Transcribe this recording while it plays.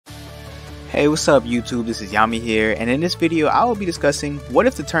Hey, what's up YouTube, this is Yami here, and in this video I will be discussing what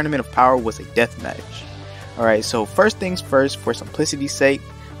if the Tournament of Power was a death match. Alright, so first things first, for simplicity's sake,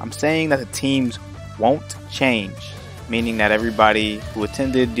 I'm saying that the teams won't change, meaning that everybody who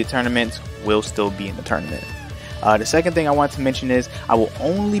attended the tournament will still be in the tournament. The second thing I want to mention is I will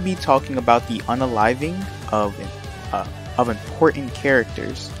only be talking about the unaliving of important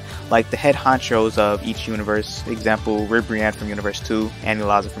characters, like the head honchos of each universe. Example, Ribrianne from Universe 2,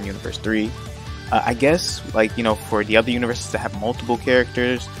 Anulaza from Universe 3. I guess, like, you know, for the other universes that have multiple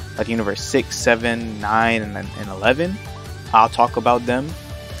characters, like Universe 6, 7, 9, and 11, I'll talk about them.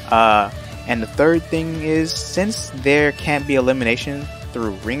 And the third thing is, since there can't be elimination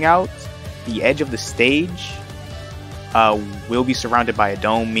through ring out, the edge of the stage will be surrounded by a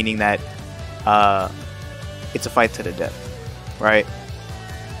dome, meaning that it's a fight to the death, right?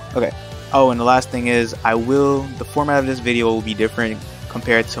 Okay. Oh, and the last thing is, the format of this video will be different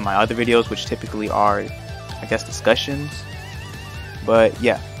compared to my other videos, which typically are, I guess, discussions. But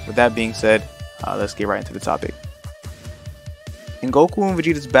yeah, with that being said, let's get right into the topic. In Goku and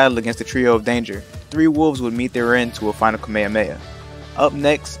Vegeta's battle against the trio of danger, three wolves would meet their end to a final Kamehameha. Up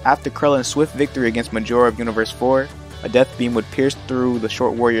next, after Krillin's swift victory against Majora of Universe 4, a death beam would pierce through the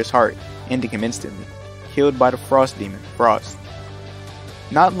short warrior's heart, ending him instantly, killed by the Frost demon, Frost.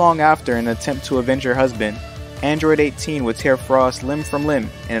 Not long after, in an attempt to avenge her husband, Android 18 would tear Frost limb from limb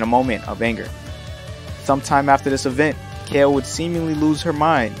in a moment of anger. Sometime after this event, Kale would seemingly lose her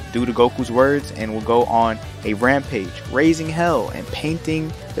mind due to Goku's words and will go on a rampage, raising hell and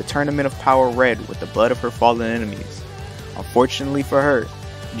painting the Tournament of Power red with the blood of her fallen enemies. Unfortunately for her,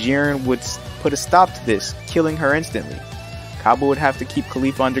 Jiren would put a stop to this, killing her instantly. Cabba would have to keep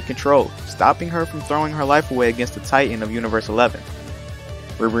Caulifla under control, stopping her from throwing her life away against the Titan of Universe 11.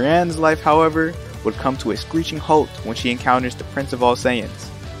 Ribrianne's life, however, would come to a screeching halt when she encounters the Prince of All Saiyans.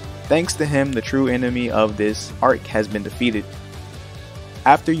 Thanks to him, the true enemy of this arc has been defeated.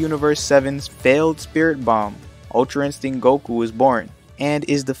 After Universe 7's failed Spirit Bomb, Ultra Instinct Goku is born and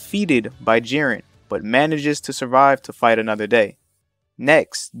is defeated by Jiren, but manages to survive to fight another day.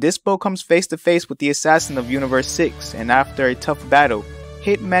 Next, Dispo comes face to face with the assassin of Universe 6, and after a tough battle,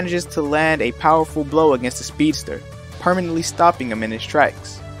 Hit manages to land a powerful blow against the speedster, permanently stopping him in his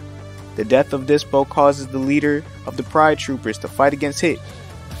tracks. The death of Dispo causes the leader of the Pride Troopers to fight against Hit.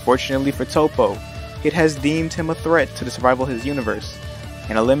 Fortunately for Toppo, Hit has deemed him a threat to the survival of his universe,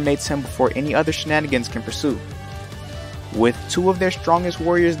 and eliminates him before any other shenanigans can pursue. With two of their strongest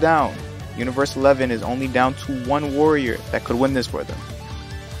warriors down, Universe 11 is only down to one warrior that could win this for them.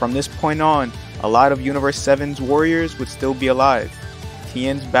 From this point on, a lot of Universe 7's warriors would still be alive.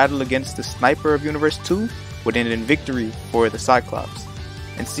 Tien's battle against the Sniper of Universe 2 would end in victory for the Cyclops.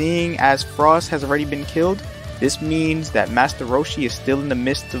 And seeing as Frost has already been killed, this means that Master Roshi is still in the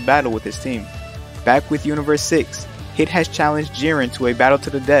midst of battle with his team. Back with Universe 6, Hit has challenged Jiren to a battle to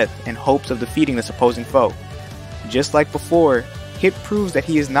the death in hopes of defeating this opposing foe. Just like before, Hit proves that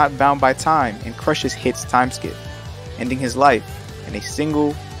he is not bound by time and crushes Hit's time skip, ending his life in a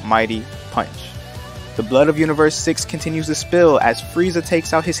single mighty punch. The blood of Universe 6 continues to spill as Frieza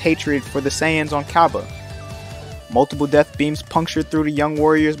takes out his hatred for the Saiyans on Cabba. Multiple death beams puncture through the young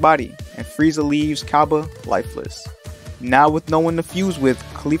warrior's body, and Frieza leaves Cabba lifeless. Now with no one to fuse with,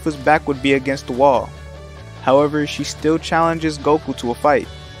 Caulifla's back would be against the wall. However, she still challenges Goku to a fight.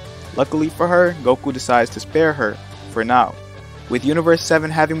 Luckily for her, Goku decides to spare her, for now. With Universe 7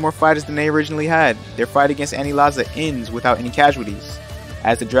 having more fighters than they originally had, their fight against Anulaza ends without any casualties,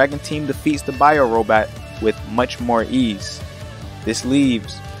 as the Dragon Team defeats the Bio Robot with much more ease. This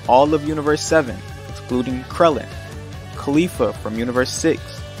leaves all of Universe 7, excluding Krillin, Caulifla from Universe 6,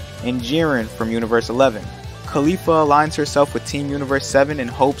 and Jiren from Universe 11. Caulifla aligns herself with Team Universe 7 in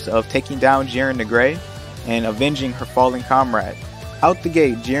hopes of taking down Jiren the Grey and avenging her fallen comrade. Out the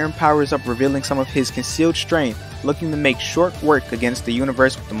gate, Jiren powers up, revealing some of his concealed strength, looking to make short work against the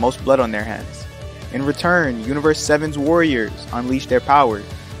universe with the most blood on their hands. In return, Universe 7's warriors unleash their power.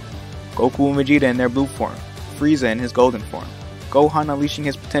 Goku and Vegeta in their blue form, Frieza in his golden form, Gohan unleashing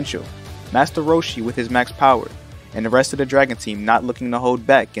his potential, Master Roshi with his max power, and the rest of the Dragon Team not looking to hold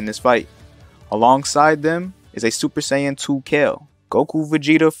back in this fight. Alongside them is a Super Saiyan 2 Kale. Goku,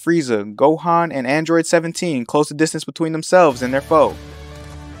 Vegeta, Frieza, Gohan, and Android 17 close the distance between themselves and their foe.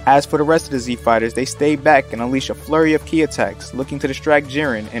 As for the rest of the Z Fighters, they stay back and unleash a flurry of key attacks, looking to distract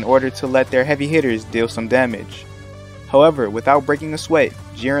Jiren in order to let their heavy hitters deal some damage. However, without breaking a sweat,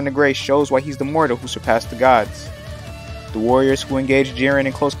 Jiren the Grey shows why he's the mortal who surpassed the gods. The warriors who engaged Jiren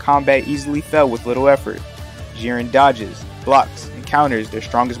in close combat easily fell with little effort. Jiren dodges, blocks, and counters their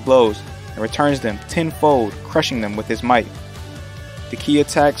strongest blows, and returns them tenfold, crushing them with his might. The key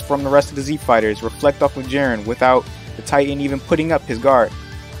attacks from the rest of the Z Fighters reflect off of Jiren without the Titan even putting up his guard.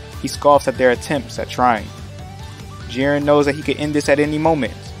 He scoffs at their attempts at trying. Jiren knows that he could end this at any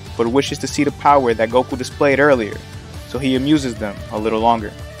moment, but wishes to see the power that Goku displayed earlier, so he amuses them a little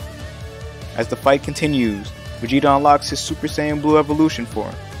longer. As the fight continues, Vegeta unlocks his Super Saiyan Blue evolution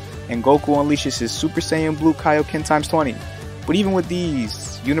form, and Goku unleashes his Super Saiyan Blue Kaioken times 20. But even with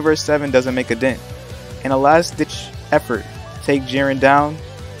these, Universe 7 doesn't make a dent. In a last-ditch effort to take Jiren down,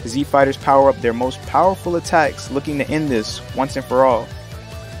 the Z Fighters power up their most powerful attacks, looking to end this once and for all.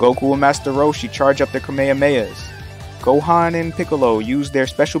 Goku and Master Roshi charge up their Kamehamehas. Gohan and Piccolo use their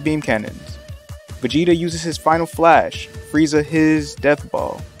special beam cannons. Vegeta uses his final flash, Frieza his Death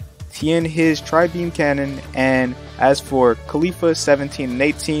Ball, Tien his Tri-Beam Cannon, and as for Caulifla 17 and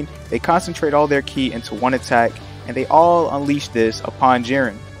 18, they concentrate all their ki into one attack, and they all unleash this upon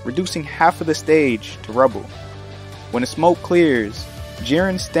Jiren, reducing half of the stage to rubble. When the smoke clears,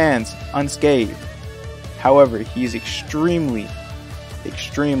 Jiren stands unscathed. However, he is extremely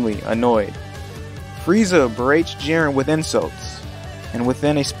annoyed. Frieza berates Jiren with insults, and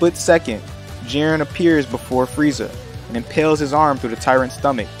within a split second, Jiren appears before Frieza and impales his arm through the tyrant's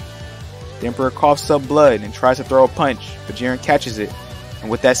stomach. The Emperor coughs up blood and tries to throw a punch, but Jiren catches it,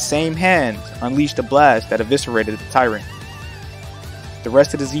 and with that same hand, unleashed a blast that eviscerated the tyrant. The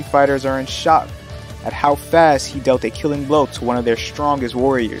rest of the Z Fighters are in shock at how fast he dealt a killing blow to one of their strongest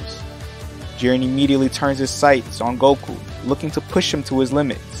warriors. Jiren immediately turns his sights on Goku, looking to push him to his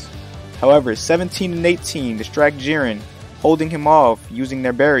limits. However, 17 and 18 distract Jiren, holding him off using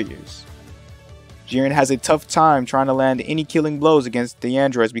their barriers. Jiren has a tough time trying to land any killing blows against the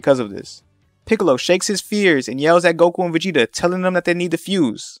androids because of this. Piccolo shakes his fears and yells at Goku and Vegeta, telling them that they need to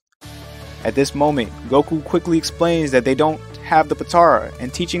fuse. At this moment, Goku quickly explains that they don't have the Patara,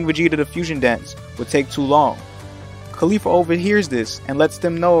 and teaching Vegeta the fusion dance would take too long. Caulifla overhears this and lets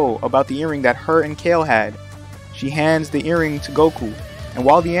them know about the earring that her and Kale had. She hands the earring to Goku, and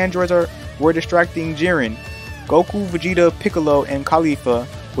while the androids were distracting Jiren, Goku, Vegeta, Piccolo, and Caulifla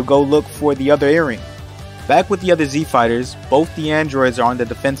would go look for the other earring. Back with the other Z Fighters, both the androids are on the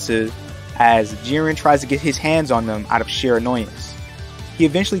defensive as Jiren tries to get his hands on them out of sheer annoyance. He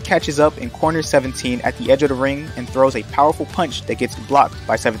eventually catches up and corners 17 at the edge of the ring and throws a powerful punch that gets blocked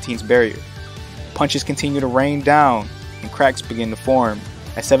by 17's barrier. Punches continue to rain down and cracks begin to form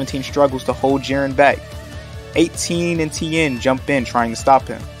as 17 struggles to hold Jiren back. 18 and Tien jump in trying to stop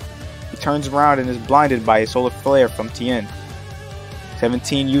him. He turns around and is blinded by a solar flare from Tien.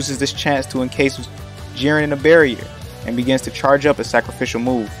 17 uses this chance to encase Jiren in a barrier and begins to charge up a sacrificial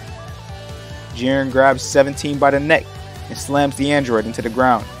move. Jiren grabs 17 by the neck and slams the android into the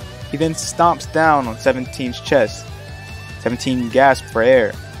ground. He then stomps down on 17's chest. 17 gasps for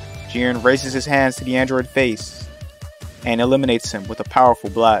air. Jiren raises his hands to the android face and eliminates him with a powerful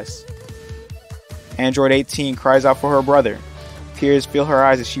blast. Android 18 cries out for her brother. Tears fill her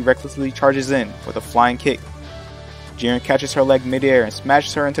eyes as she recklessly charges in with a flying kick. Jiren catches her leg midair and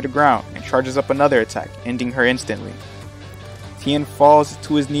smashes her into the ground and charges up another attack, ending her instantly. Tien falls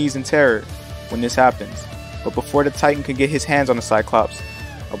to his knees in terror when this happens, but before the Titan can get his hands on the Cyclops,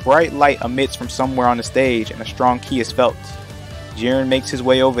 a bright light emits from somewhere on the stage and a strong ki is felt. Jiren makes his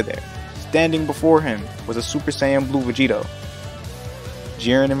way over there. Standing before him was a Super Saiyan Blue Vegito.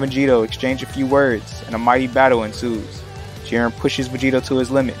 Jiren and Vegito exchange a few words and a mighty battle ensues. Jiren pushes Vegito to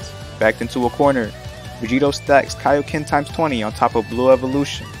his limits. Backed into a corner, Vegito stacks Kaioken times 20 on top of Blue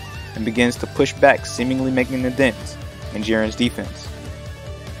Evolution and begins to push back, seemingly making a dent in Jiren's defense.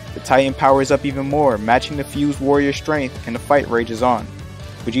 The Titan powers up even more, matching the fused warrior's strength, and the fight rages on.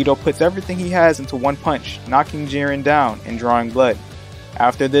 Vegito puts everything he has into one punch, knocking Jiren down and drawing blood.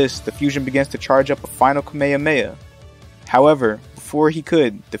 After this, the fusion begins to charge up a final Kamehameha. However, before he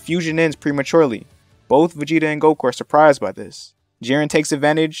could, the fusion ends prematurely. Both Vegeta and Goku are surprised by this. Jiren takes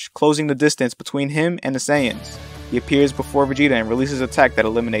advantage, closing the distance between him and the Saiyans. He appears before Vegeta and releases an attack that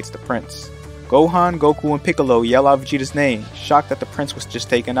eliminates the prince. Gohan, Goku, and Piccolo yell out Vegeta's name, shocked that the prince was just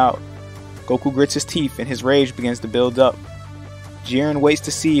taken out. Goku grits his teeth and his rage begins to build up. Jiren waits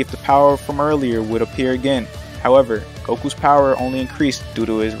to see if the power from earlier would appear again. However, Goku's power only increased due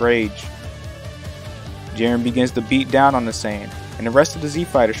to his rage. Jiren begins to beat down on the Saiyan, and the rest of the Z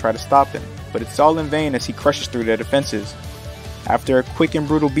Fighters try to stop him, but it's all in vain as he crushes through their defenses. After a quick and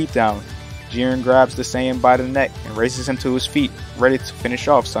brutal beatdown, Jiren grabs the Saiyan by the neck and raises him to his feet, ready to finish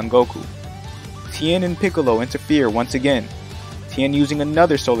off Son Goku. Tien and Piccolo interfere once again, Tien using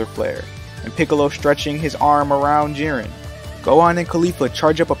another solar flare, and Piccolo stretching his arm around Jiren. Gohan and Caulifla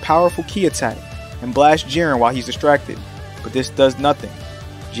charge up a powerful ki attack and blast Jiren while he's distracted, but this does nothing.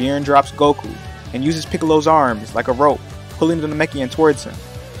 Jiren drops Goku and uses Piccolo's arms like a rope, pulling the Namekian towards him.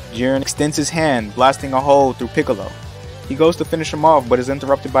 Jiren extends his hand, blasting a hole through Piccolo. He goes to finish him off, but is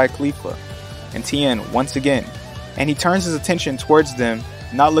interrupted by Caulifla and Tien once again, and he turns his attention towards them,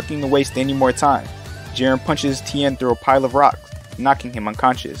 not looking to waste any more time. Jiren punches Tien through a pile of rocks, knocking him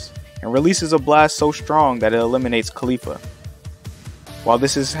unconscious, and releases a blast so strong that it eliminates Caulifla. While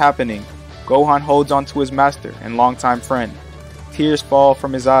this is happening, Gohan holds on to his master and longtime friend. Tears fall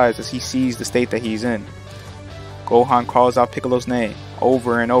from his eyes as he sees the state that he's in. Gohan calls out Piccolo's name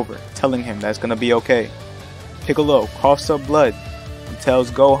over and over, telling him that it's gonna be okay. Piccolo coughs up blood and tells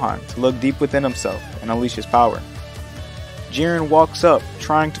Gohan to look deep within himself and unleash his power. Jiren walks up,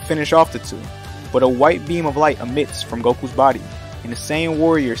 trying to finish off the two, but a white beam of light emits from Goku's body, and the same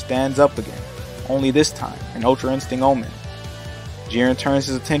warrior stands up again, only this time an Ultra Instinct Omen. Jiren turns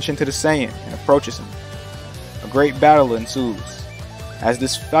his attention to the Saiyan and approaches him. A great battle ensues. As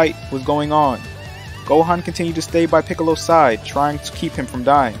this fight was going on, Gohan continued to stay by Piccolo's side, trying to keep him from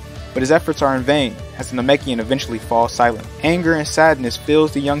dying, but his efforts are in vain as the Namekian eventually falls silent. Anger and sadness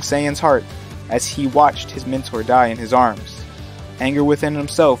fills the young Saiyan's heart as he watched his mentor die in his arms. Anger within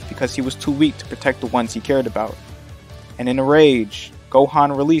himself because he was too weak to protect the ones he cared about. And in a rage,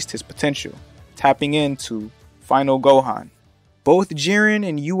 Gohan released his potential, tapping into Final Gohan. Both Jiren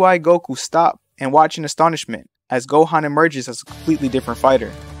and UI Goku stop and watch in astonishment as Gohan emerges as a completely different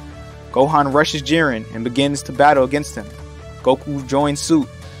fighter. Gohan rushes Jiren and begins to battle against him. Goku joins suit,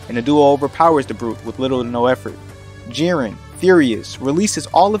 and the duo overpowers the brute with little to no effort. Jiren, furious, releases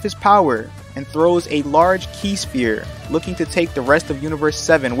all of his power and throws a large key sphere, looking to take the rest of Universe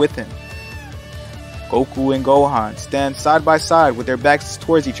 7 with him. Goku and Gohan stand side by side with their backs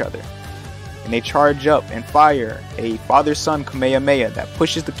towards each other, and they charge up and fire a father-son Kamehameha that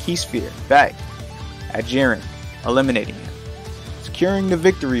pushes the key sphere back at Jiren, eliminating him, securing the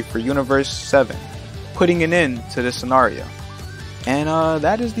victory for Universe 7, putting an end to this scenario. And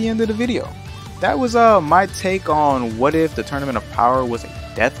that is the end of the video. That was my take on what if the Tournament of Power was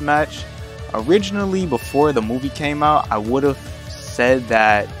a death match. Originally, before the movie came out, I would have said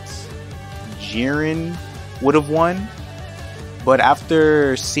that Jiren would have won, but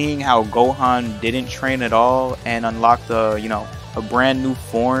after seeing how Gohan didn't train at all and unlocked a brand new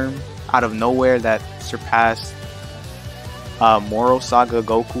form out of nowhere that surpassed Moro Saga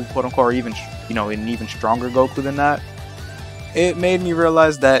Goku, quote unquote, or even an even stronger Goku than that, it made me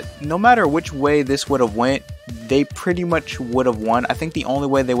realize that no matter which way this would have went, they pretty much would have won. I think the only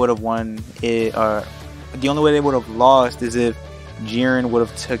way they would have won the only way they would have lost is if Jiren would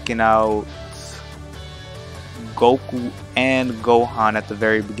have taken out Goku and Gohan at the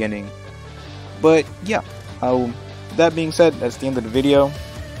very beginning. But yeah, that being said, that's the end of the video.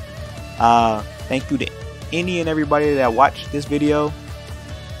 Thank you to any and everybody that watched this video.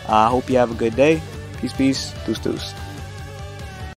 I hope you have a good day. Peace, peace, deuce, deuce.